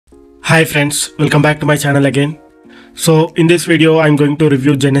Hi friends, welcome back to my channel again. So in this video I'm going to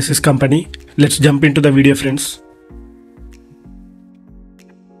review Genesys company. Let's jump into the video friends.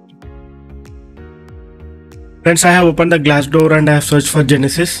 Friends, I have opened the Glassdoor and I have searched for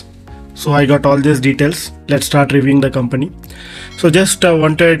Genesys. So I got all these details. Let's start reviewing the company. So just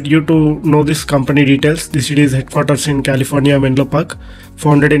wanted you to know this company details. This is headquarters in California, Menlo Park,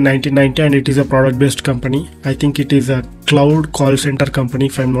 founded in 1990, and it is a product based company. I think it is a cloud call center company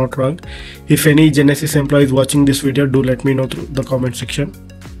if I'm not wrong. If any Genesys employees watching this video, do let me know through the comment section.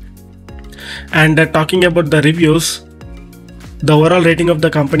 And talking about the reviews, the overall rating of the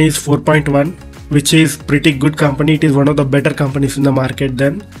company is 4.1, which is pretty good company. It is one of the better companies in the market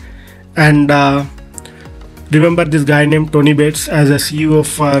then. And remember this guy named Tony Bates as a CEO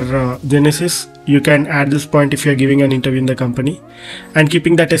for Genesys. You can add this point if you are giving an interview in the company. And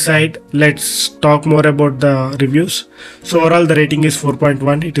keeping that aside, let's talk more about the reviews. So overall the rating is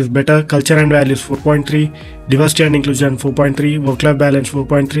 4.1. It is better. Culture and values 4.3, diversity and inclusion 4.3, work-life balance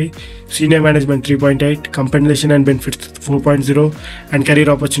 4.3, senior management 3.8, compensation and benefits 4.0, and career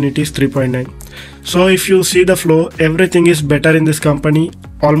opportunities 3.9. So if you see the flow, everything is better in this company.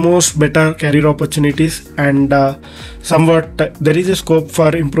 Almost better career opportunities, and somewhat there is a scope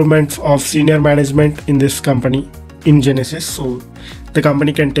for improvement of senior management in this company in Genesys. So the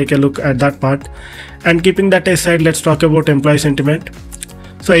company can take a look at that part. And keeping that aside, let's talk about employee sentiment.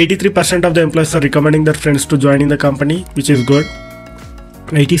 So 83% of the employees are recommending their friends to join in the company, which is good.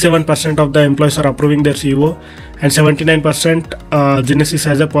 87% of the employees are approving their CEO, and 79% Genesys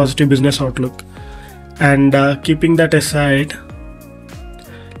has a positive business outlook. And keeping that aside,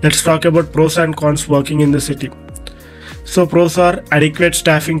 let's talk about pros and cons working in the city. So pros are adequate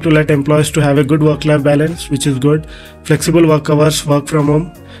staffing to let employees to have a good work-life balance, which is good. Flexible work hours, work from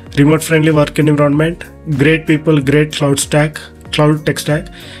home, remote-friendly work environment, great people, great cloud tech stack.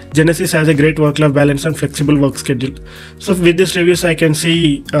 Genesys has a great work-life balance and flexible work schedule. So with these reviews, I can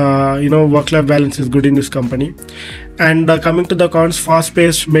see work-life balance is good in this company. And coming to the cons,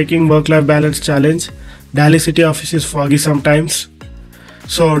 fast-paced, making work-life balance challenge. Delhi city office is foggy sometimes.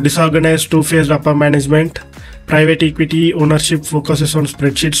 So disorganized, two-phased upper management, private equity ownership focuses on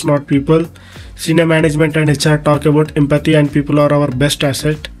spreadsheets, not people. Senior management and HR talk about empathy and people are our best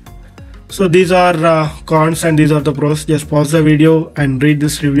asset. So these are cons and these are the pros. Just pause the video and read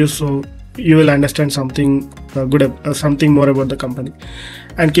this review so you will understand something something more about the company.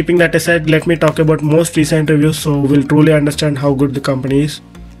 And keeping that aside, let me talk about most recent reviews so we'll truly understand how good the company is.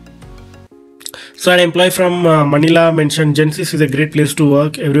 So an employee from Manila mentioned Genesys is a great place to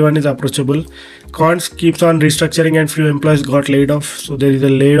work. Everyone is approachable. Cons keeps on restructuring and few employees got laid off. So there is a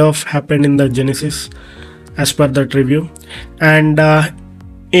layoff happened in the Genesys as per that review. And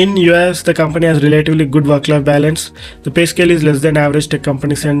in US, the company has relatively good work-life balance. The pay scale is less than average tech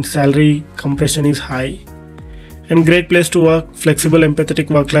companies and salary compression is high. And great place to work, flexible, empathetic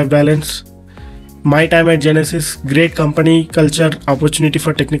work-life balance. My time at Genesys, great company culture, opportunity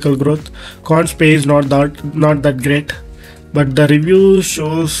for technical growth. Cons pay is not that great, but the review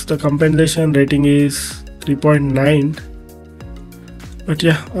shows the compensation rating is 3.9. But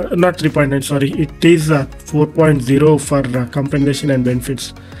yeah, not 3.9, sorry, it is 4.0 for compensation and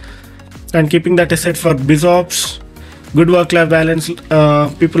benefits. And keeping that aside, for BizOps, good work-life balance,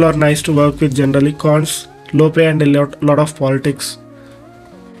 people are nice to work with generally. Cons, low pay and a lot of politics.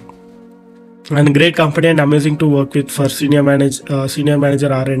 And great company and amazing to work with for senior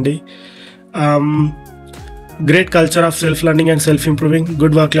manager R&D. Great culture of self-learning and self-improving,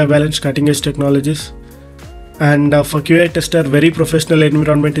 good work-life balance, cutting-edge technologies. And for QA tester, very professional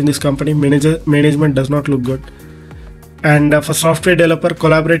environment in this company. Management does not look good. And for software developer,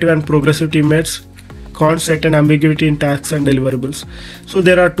 collaborative and progressive teammates. Cons, certain ambiguity in tasks and deliverables. So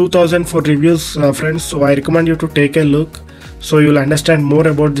there are 2004 reviews, friends. So I recommend you to take a look so you will understand more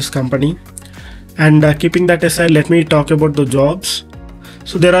about this company. And keeping that aside, let me talk about the jobs.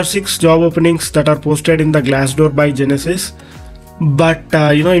 So there are 6 job openings that are posted in the Glassdoor by Genesys. But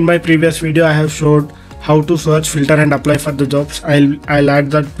in my previous video, I have showed how to search, filter and apply for the jobs. I'll add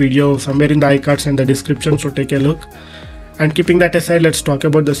that video somewhere in the iCards and the description, so take a look. And keeping that aside, let's talk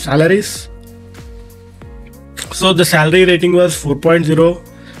about the salaries. So the salary rating was 4.0.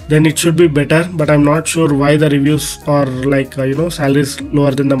 Then it should be better, but I'm not sure why the reviews are like salaries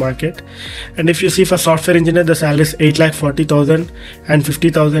lower than the market. And if you see for software engineer, the salary is 8,40,000 and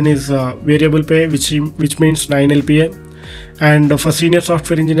 50,000 is variable pay, which means 9 LPA. And for senior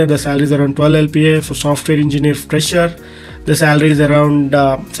software engineer, the salary is around 12 LPA. For software engineer fresher, the salary is around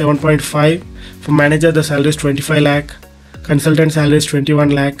 7.5. For manager, the salary is 25 lakh. Consultant salary is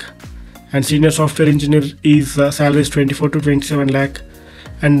 21 lakh. And senior software engineer is salary is 24 to 27 lakh.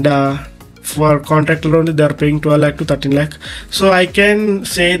 and for contractor only they are paying 12 lakh to 13 lakh. So I can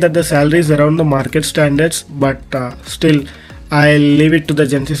say that the salary is around the market standards, but still I'll leave it to the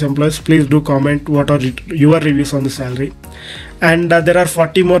Genesys employees. Please do comment what are your reviews on the salary. And there are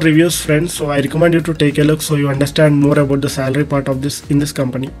 40 more reviews, friends, so I recommend you to take a look so you understand more about the salary part of this in this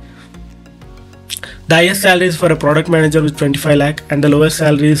company. The highest salary is for a product manager with 25 lakh, and the lowest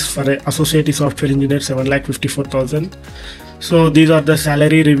salary is for an associate software engineer 7 lakh 54,000. So these are the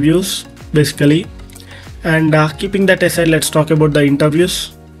salary reviews basically. And keeping that aside, let's talk about the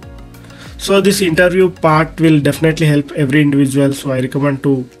interviews. So this interview part will definitely help every individual, so I recommend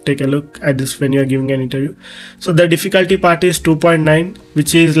to take a look at this when you are giving an interview. So the difficulty part is 2.9,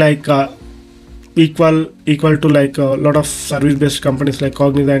 which is like equal to like a lot of service based companies like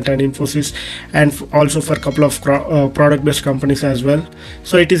Cognizant and Infosys, and also for a couple of product based companies as well.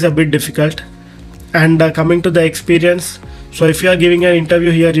 So it is a bit difficult. And coming to the experience, so if you are giving an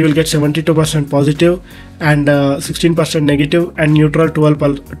interview here, you will get 72% positive and 16% negative and neutral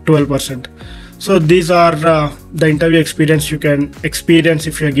 12%. So these are the interview experience you can experience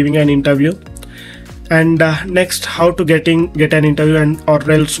if you are giving an interview. And next, how to get an interview, and or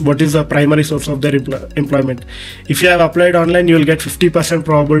else what is the primary source of their employment. If you have applied online, you will get 50%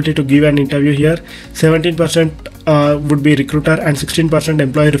 probability to give an interview here. 17% would be recruiter and 16%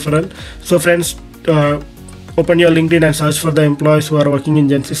 employee referral. So friends, open your LinkedIn and search for the employees who are working in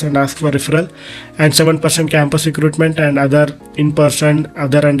Genesys and ask for referral. And 7% campus recruitment, and other in-person,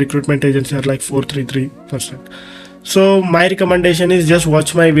 other and recruitment agency are like 433%. So my recommendation is just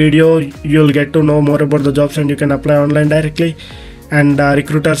watch my video. You'll get to know more about the jobs and you can apply online directly. And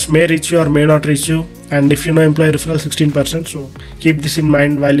recruiters may reach you or may not reach you. And if you know employee referral 16%, so keep this in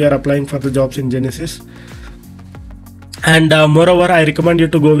mind while you are applying for the jobs in Genesys. And moreover, I recommend you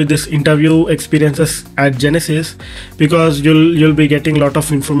to go with this interview experiences at Genesys, because you'll be getting lot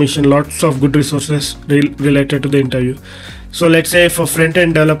of information, lots of good resources related to the interview. So let's say for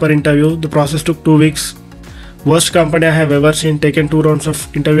front-end developer interview, the process took 2 weeks. Worst company I have ever seen, taken 2 rounds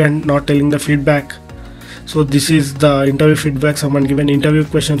of interview and not telling the feedback. So this is the interview feedback. Someone given interview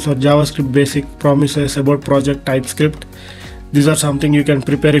questions for JavaScript basic, promises about project, TypeScript. These are something you can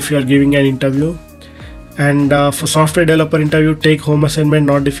prepare if you are giving an interview. And for software developer interview, take home assignment,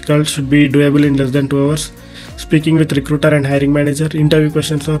 not difficult, should be doable in less than 2 hours. Speaking with recruiter and hiring manager, interview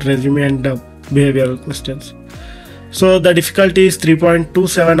questions or resume and behavioral questions. So the difficulty is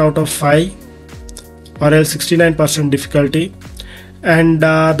 3.27 out of 5, or else 69% difficulty. And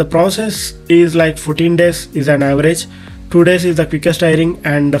the process is like 14 days is an average, 2 days is the quickest hiring,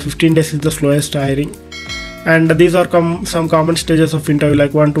 and 15 days is the slowest hiring. And these are some common stages of interview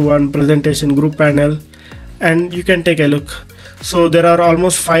like one-to-one, presentation, group panel, and you can take a look. So there are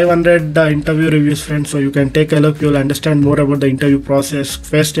almost 500 interview reviews, friends, so you can take a look. You'll understand more about the interview process,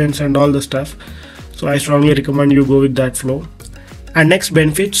 questions and all the stuff. So I strongly recommend you go with that flow. And next,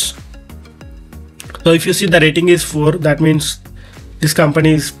 benefits. So if you see the rating is 4, that means this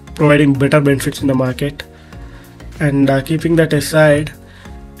company is providing better benefits in the market. And keeping that aside,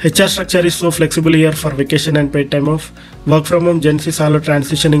 HR structure is so flexible here for vacation and paid time off. Work from home, Genesys are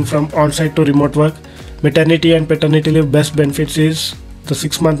transitioning from on-site to remote work. Maternity and paternity leave, best benefits is the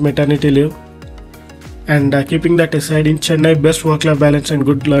 6-month maternity leave. And keeping that aside, in Chennai, best work-life balance and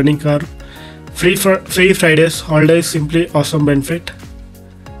good learning curve. Free Fridays, holidays, simply awesome benefit.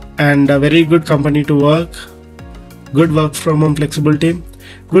 And a very good company to work. Good work from home flexibility.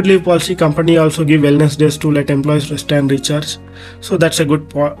 Good leave policy. Company also give wellness days to let employees rest and recharge. So that's a good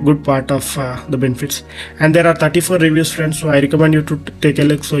part of the benefits. And there are 34 reviews, friends, so I recommend you to take a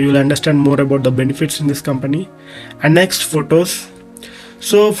look so you'll understand more about the benefits in this company. And next, photos.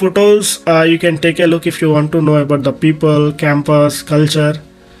 So photos, you can take a look if you want to know about the people, campus, culture.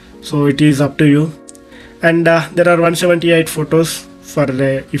 So it is up to you. And there are 178 photos for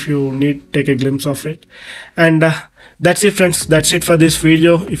if you need take a glimpse of it. And that's it, friends. That's it for this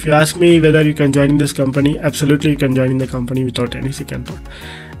video. If you ask me whether you can join this company, absolutely you can join in the company without any second thought.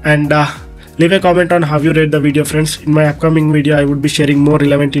 And leave a comment on how you rate the video, friends. In my upcoming video, I would be sharing more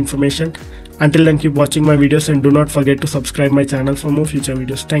relevant information. Until then, keep watching my videos and do not forget to subscribe my channel for more future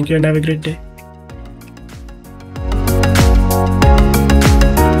videos. Thank you and have a great day.